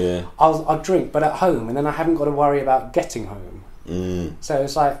same. Yeah. I'll drink, but at home, and then I haven't got to worry about getting home. So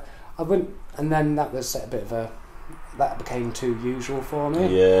it's like I wouldn't, and then that was a bit of that became too usual for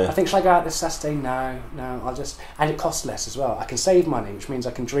me. Yeah. I think, should I go out this Saturday? No, I'll just, and it costs less as well. I can save money, which means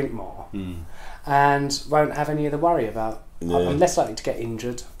I can drink more, and won't have any of the worry about. I'm less likely to get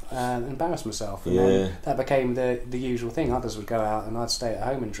injured. Embarrass myself, and then that became the usual thing. Others would go out and I'd stay at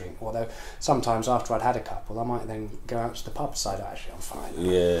home and drink, although sometimes after I'd had a couple I might then go out to the pub side. Actually, I'm fine.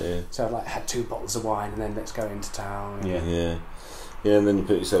 So I'd like had 2 bottles of wine and then let's go into town. And then you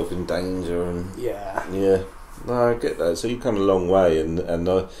put yourself in danger, and no, I get that. So you've come a long way, and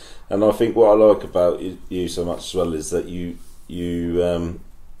I think what I like about you so much as well is that you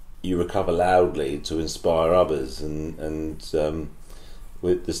recover loudly to inspire others, and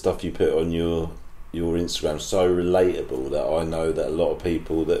with the stuff you put on your Instagram, so relatable that I know that a lot of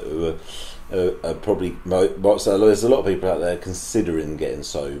people that are probably, there's a lot of people out there considering getting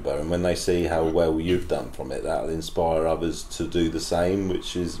sober, and when they see how well you've done from it, that'll inspire others to do the same,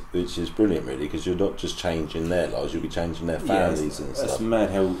 which is brilliant, really, because you're not just changing their lives, you'll be changing their families and stuff. It's mad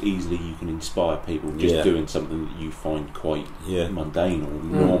how easily you can inspire people just doing something that you find quite mundane or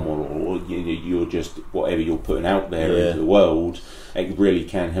normal, or you're just whatever you're putting out there into the world. It really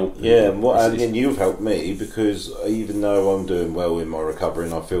can help people. And you've helped me, because even though I'm doing well in my recovery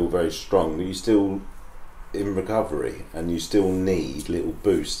and I feel very strong, but you're still in recovery and you still need little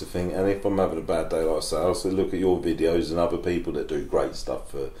boosts to think. And if I'm having a bad day, like I say, I'll also look at your videos and other people that do great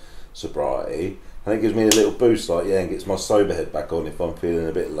stuff for sobriety, and it gives me a little boost, and gets my sober head back on if I'm feeling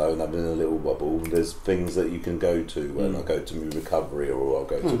a bit low and having a little wobble. There's things that you can go to when I go to my recovery, or I'll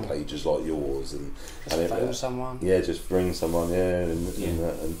go to pages like yours and phone someone. Just bring someone.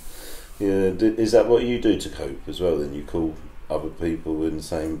 Is that what you do to cope as well? Then you call other people in the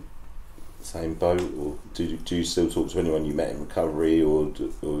same boat, or do you still talk to anyone you met in recovery, or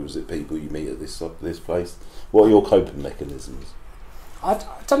is it people you meet at this place? What are your coping mechanisms? I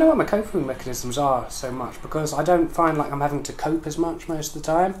don't know what my coping mechanisms are so much, because I don't find like I'm having to cope as much most of the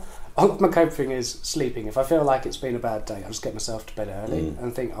time. My coping is sleeping. If I feel like it's been a bad day, I just get myself to bed early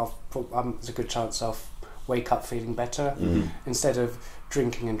and think there's a good chance I'll wake up feeling better, instead of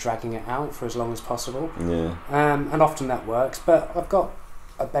drinking and dragging it out for as long as possible. And often that works, but I've got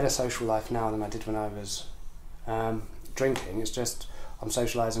a better social life now than I did when I was drinking. It's just I'm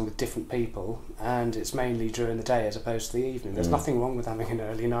socialising with different people, and it's mainly during the day as opposed to the evening. There's nothing wrong with having an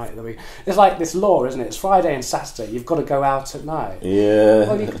early night. It's like this law, isn't it? It's Friday and Saturday. You've got to go out at night.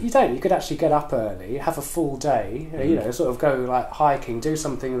 Well, you don't. You could actually get up early, have a full day. Sort of go like hiking, do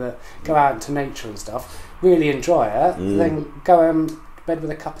something go out into nature and stuff. Really enjoy it. Then go to bed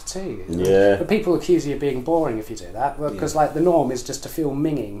with a cup of tea. But people accuse you of being boring if you do that, because like the norm is just to feel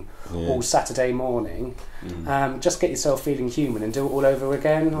minging all Saturday morning. Just get yourself feeling human and do it all over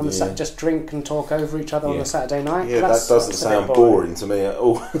again on the just drink and talk over each other on a Saturday night. That doesn't sound boring to me at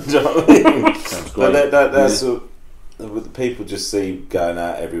all. Do you know what I mean? Sounds great. That's people just see going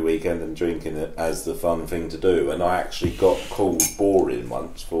out every weekend and drinking it as the fun thing to do, and I actually got called boring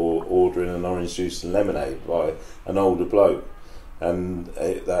once for ordering an orange juice and lemonade by an older bloke, and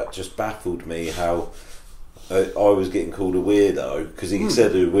that just baffled me how I was getting called a weirdo, because he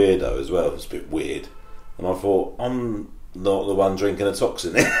said a weirdo as well. It's a bit weird, and I thought, I'm not the one drinking a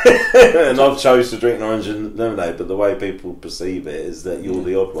toxin and I've chose to drink an orange and lemonade, but the way people perceive it is that you're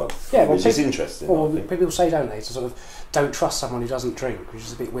the odd one, which is interesting. Well, people say, don't they, to sort of don't trust someone who doesn't drink, which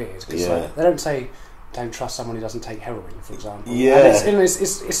is a bit weird, because they don't say don't trust someone who doesn't take heroin, for example. And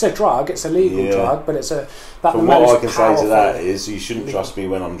it's a drug, it's a legal drug, but it's From what I can say to that is, you shouldn't trust me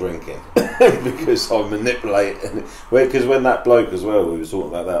when I'm drinking, because I manipulate. Because when that bloke as well, we were talking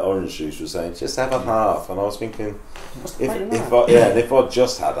about that orange juice, was saying just have a half, and I was thinking, if I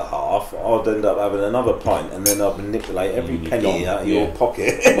just had a half, I'd end up having another pint, and then I'd manipulate every penny out of your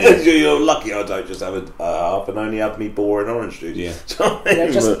pocket. You're lucky I don't just have a half and only have me boring orange juice.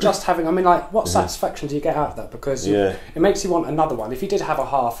 Just having. I mean, like, what satisfaction do you get out of that? Because it makes you want another one. If you did have a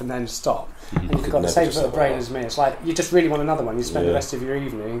half and then stop, and you've got the same sort of brain as me, it's like you just really want another one. You spend the rest of your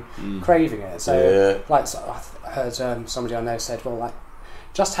evening craving it. So, I heard somebody I know said, well, like,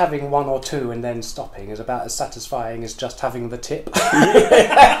 just having one or two and then stopping is about as satisfying as just having the tip.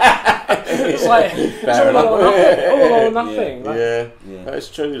 It's like it's all or nothing. Yeah. That's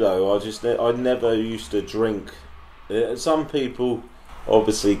true though. I never used to drink. Some people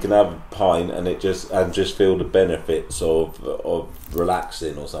obviously can have a pint and just feel the benefits of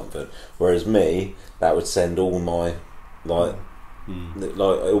relaxing or something. Whereas me, that would send all my like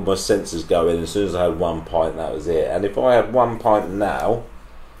all my senses going. As soon as I had one pint, that was it. And if I had one pint now,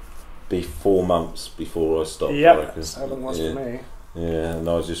 be 4 months before I stopped. Yeah, that's how long it was for me. Yeah, and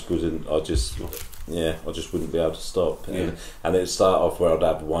I just wouldn't. I just wouldn't be able to stop. Yeah. And it'd start off where I'd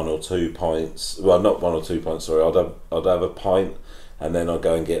have 1 or 2 pints. Well, not 1 or 2 pints. Sorry, I'd have a pint, and then I'd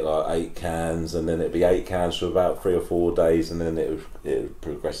go and get like 8 cans, and then it'd be 8 cans for about 3 or 4 days, and then it would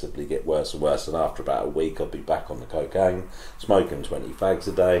progressively get worse and worse. And after about a week, I'd be back on the cocaine, smoking 20 fags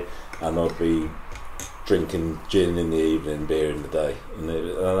a day, and I'd be drinking gin in the evening, beer in the day, and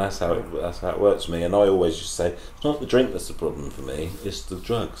that's how it works for me. And I always just say it's not the drink that's the problem for me; it's the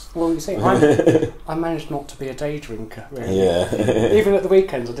drugs. Well, you see, I managed not to be a day drinker. Really. Yeah. Even at the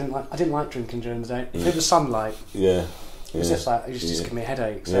weekends, I didn't like drinking during the day. If it was sunlight, Yeah. it was just like it used to just give me a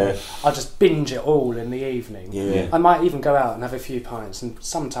headache. So I just binge it all in the evening. Yeah. I might even go out and have a few pints, and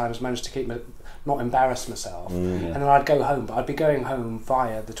sometimes manage to not embarrass myself. And then I'd go home, but I'd be going home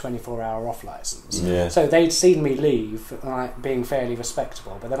via the 24-hour off licence. Yeah. So they'd seen me leave, like being fairly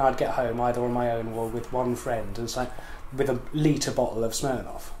respectable, but then I'd get home either on my own or with one friend, and it's like with a litre bottle of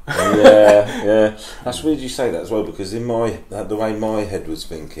Smirnoff. Yeah. That's weird you say that as well, because in the way my head was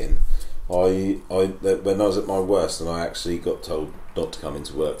thinking, when I was at my worst and I actually got told not to come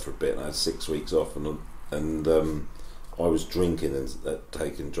into work for a bit, and I had 6 weeks off, and I was drinking and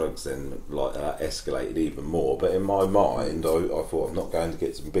taking drugs, then like that escalated even more. But in my mind, I thought I'm not going to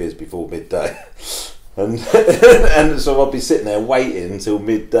get some beers before midday, and so I'd be sitting there waiting until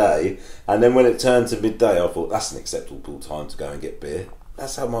midday, and then when it turned to midday, I thought that's an acceptable time to go and get beer.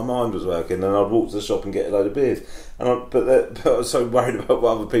 That's how my mind was working, and I'd walk to the shop and get a load of beers. But I was so worried about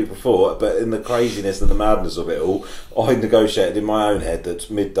what other people thought. But in the craziness and the madness of it all, I negotiated in my own head that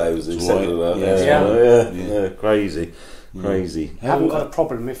midday was acceptable. Crazy. I haven't got a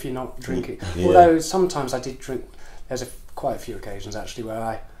problem if you're not drinking. Although sometimes I did drink. There's quite a few occasions actually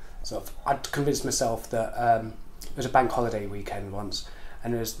where I'd convinced myself that it was a bank holiday weekend once.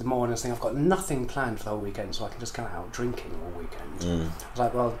 And it was the morning thing. I've got nothing planned for the whole weekend, so I can just go out drinking all weekend. I was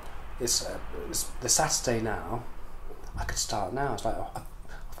like, well, it's the Saturday now. I could start now. It's like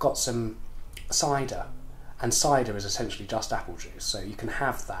I've got some cider, and cider is essentially just apple juice, so you can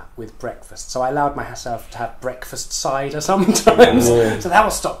have that with breakfast. So I allowed myself to have breakfast cider sometimes, so that will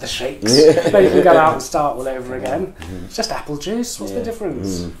stop the shakes. Then you can go out and start all over again. It's just apple juice. What's the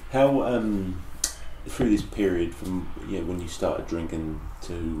difference? How through this period from when you started drinking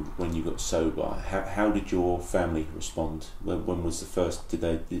to when you got sober, how did your family respond? When was the first?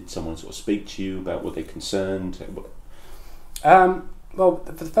 Did someone sort of speak to you about, were they concerned? Well,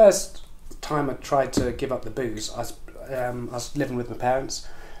 for the first time I tried to give up the booze, I was living with my parents.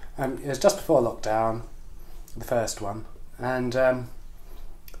 It was just before lockdown, the first one, and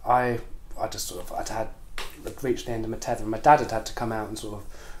I just sort of I'd reached the end of my tether. My dad had to come out and sort of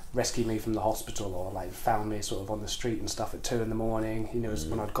rescue me from the hospital, or like found me sort of on the street and stuff at 2 a.m. He knew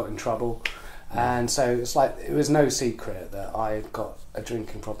when I'd got in trouble, and so it's like it was no secret that I'd got a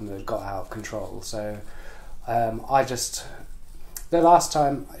drinking problem that had got out of control. So the last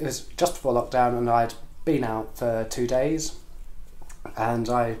time, it was just before lockdown, and I'd been out for 2 days, and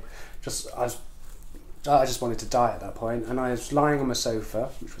I just wanted to die at that point, and I was lying on my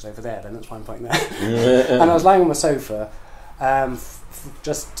sofa, which was over there then, that's why I'm pointing there, and I was lying on my sofa,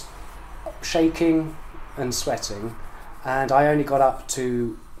 just shaking and sweating, and I only got up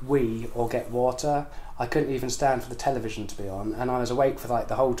to wee or get water. I couldn't even stand for the television to be on, and I was awake for like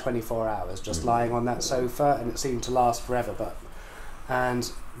the whole 24 hours just lying on that sofa, and it seemed to last forever.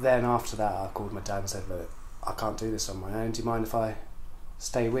 And then after that I called my dad and said, look, I can't do this on my own, do you mind if I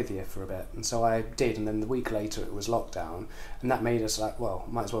stay with you for a bit? And so I did, and then the week later it was lockdown, and that made us like, well,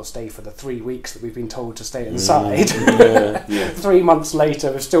 might as well stay for the 3 weeks that we've been told to stay inside. 3 months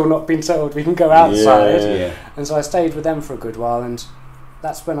later we've still not been told we can go outside. And so I stayed with them for a good while, and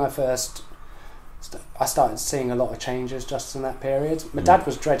that's when I started seeing a lot of changes just in that period. My dad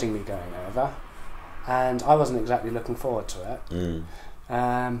was dreading me going over, and I wasn't exactly looking forward to it.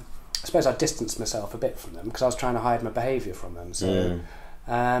 I suppose I distanced myself a bit from them because I was trying to hide my behaviour from them. So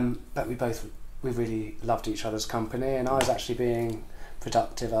but we really loved each other's company, and I was actually being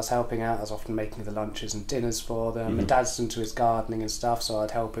productive. I was helping out. I was often making the lunches and dinners for them. My dad's into his gardening and stuff, so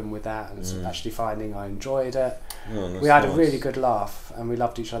I'd help him with that, and actually finding I enjoyed it. We had a really good laugh, and we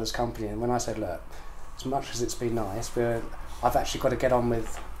loved each other's company. And when I said, look, as much as it's been nice, I've actually got to get on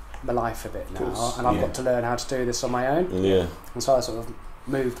with my life a bit now, and I've got to learn how to do this on my own. Yeah. And so I sort of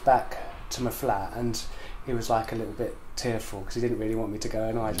moved back to my flat, and he was like a little bit tearful because he didn't really want me to go,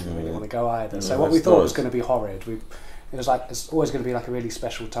 and I didn't really want to go either. So what we thought was going to be horrid, it was like it's always going to be like a really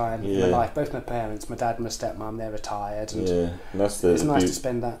special time in my life. Both my parents, my dad and my stepmom, they're retired, and and that's it's nice to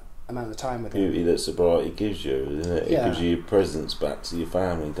spend that amount of time with them. Beauty that sobriety gives you, isn't it? It gives you your presence back to your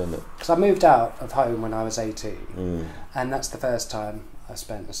family, doesn't it? Because I moved out of home when I was 18, and that's the first time I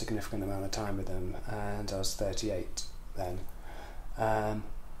spent a significant amount of time with them, and I was 38 then.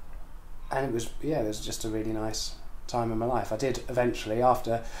 And it was just a really nice time in my life. I did eventually,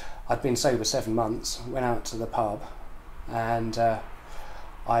 after I'd been sober 7 months, went out to the pub, and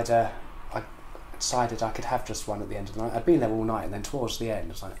I decided I could have just one at the end of the night. I'd been there all night, and then towards the end,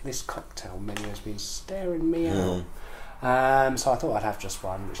 I was like, this cocktail menu has been staring me out. So I thought I'd have just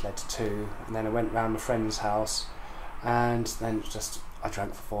one, which led to 2, and then I went round my friend's house, and then I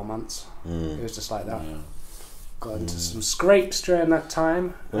drank for 4 months. It was just like that. Got into some scrapes during that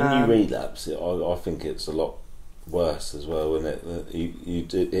time. When you relapse, I think it's a lot worse as well, isn't it?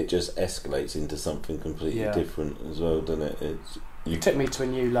 It just escalates into something completely different as well, doesn't it? It took me to a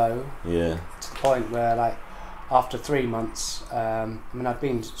new low. Yeah. To the point where, like, after 3 months, I'd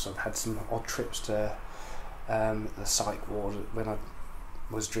been sort of had some odd trips to the psych ward when I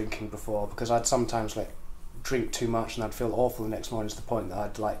was drinking before, because I'd sometimes drink too much and I'd feel awful the next morning, to the point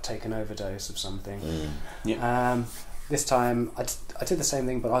that I'd take an overdose of something. This time I did the same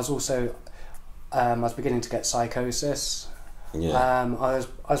thing, but I was also I was beginning to get psychosis. I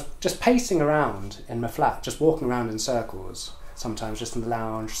was just pacing around in my flat, just walking around in circles, sometimes just in the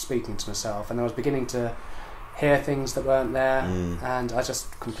lounge, speaking to myself, and I was beginning to hear things that weren't there, and I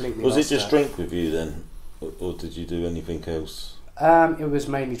just completely Was it just drink with you then, or did you do anything else? It was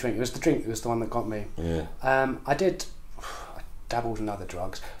mainly drink. It was the drink that was the one that got me. I dabbled in other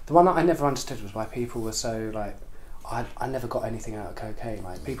drugs. The one that I never understood was why people were so I never got anything out of cocaine.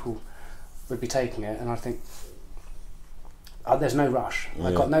 Like, people would be taking it, and I think there's no rush.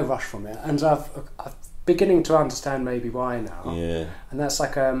 I got no rush from it, and I'm beginning to understand maybe why now. And that's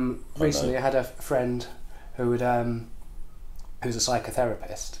like recently I had a friend who's a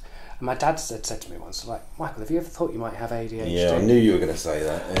psychotherapist. And my dad said to me once, like, Michael, have you ever thought you might have ADHD? Yeah, I knew you were going to say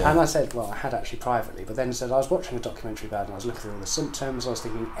that. Yeah. And I said, well, I had actually privately, but then said I was watching a documentary about it, and I was looking through all the symptoms. I was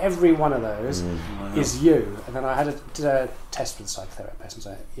thinking every one of those is you. And then I did a test with the psychotherapist and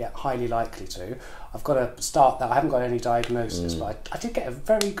said, yeah, highly likely to. I've got to start that. I haven't got any diagnosis, but I did get a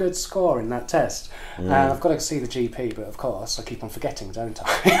very good score in that test. And I've got to see the GP, but of course I keep on forgetting, don't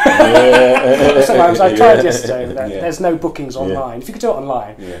I? So I tried yesterday, but there's no bookings online. If you could do it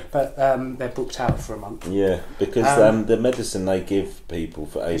online, but they're booked out for a month. Yeah, because the medicine they give people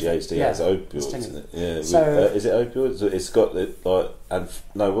for ADHD has opioids in it. Yeah, so, is it opioids? It's got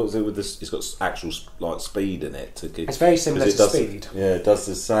what was it with this? It's got actual speed in it. It's very similar to speed. Yeah, it does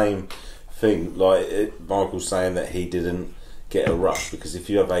the same thing. Michael's saying that he didn't get a rush because if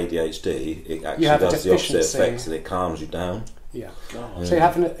you have ADHD, it actually does the opposite effects, and it calms you down. Yeah. So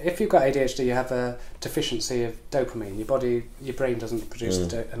if you've got ADHD, you have a deficiency of dopamine. Your brain doesn't produce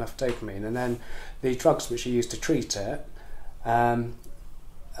enough dopamine, and then the drugs which are used to treat it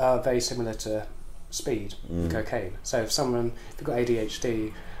are very similar to speed, cocaine. So if you've got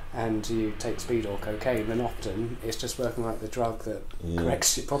ADHD and you take speed or cocaine, then often it's just working like the drug that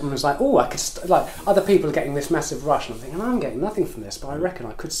corrects your problem. It's like, I could other people are getting this massive rush, and I'm thinking, I'm getting nothing from this, but I reckon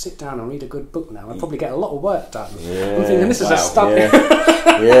I could sit down and read a good book now. I'd probably get a lot of work done. I'm thinking, this is a stuff.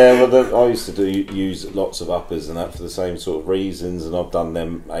 I used to use lots of uppers and that for the same sort of reasons, and I've done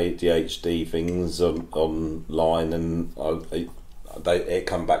them ADHD things online, and it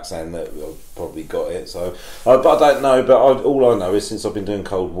come back saying that I've probably got it. So, but I don't know. But all I know is since I've been doing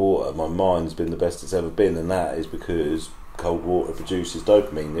cold water, my mind's been the best it's ever been, and that is because cold water produces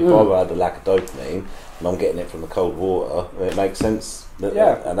dopamine. If I had a lack of dopamine and I'm getting it from the cold water, it makes sense.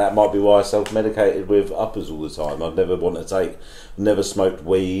 And that might be why I self-medicated with uppers all the time. I'd never smoked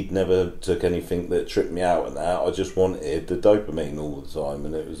weed, never took anything that tripped me out and that. I just wanted the dopamine all the time,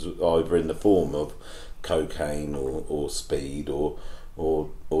 and it was either in the form of cocaine or speed or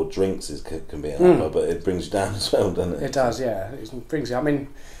drinks can be an upper, but it brings you down as well, doesn't it? It does, yeah. It brings you. I mean,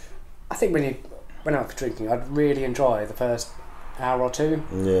 I think when you went out for drinking, I'd really enjoy the first hour or two,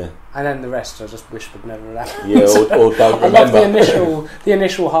 and then the rest I just wish would never have happened. Or don't remember. I love the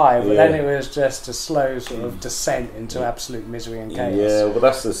initial high, but then it was just a slow sort of descent into absolute misery and chaos. Yeah, well,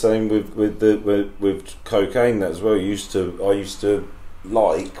 that's the same with cocaine as well. I used to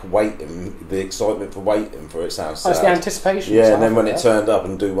like waiting, the excitement for waiting for it sounds sad. It's the anticipation. Yeah, and then when it turned up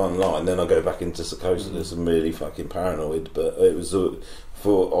and do one line, then I go back into psychosis and really fucking paranoid. But it was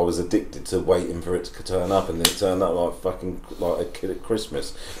thought I was addicted to waiting for it to turn up, and then it turned up like fucking like a kid at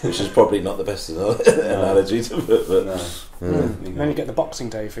Christmas, which is probably not the best analogy to put. But then you get the Boxing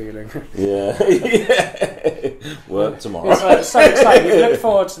Day feeling. Yeah, work tomorrow. It's so exciting. You look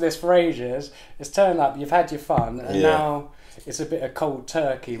forward to this for ages. It's turned up. You've had your fun, and now it's a bit of cold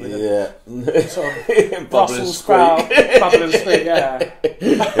turkey with a sort of Brussels sprout, bubble and squeak, yeah,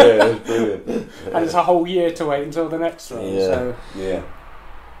 it's brilliant. And it's a whole year to wait until the next one. So.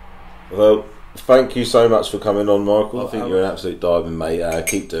 Well, thank you so much for coming on, Michael. I think you're an absolute diamond, mate.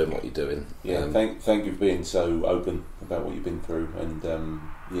 Keep doing what you're doing. Yeah, thank you for being so open about what you've been through, and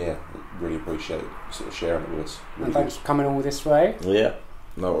really appreciate sort of sharing it with us. Really and thanks for coming all this way. Yeah,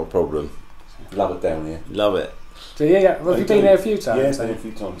 not a problem. Love it down here. Love it. So well, have you been there a few times? Yeah, been a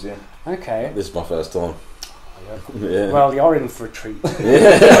few times. Yeah. Okay. This is my first time. Yeah. Well, you're in for a treat.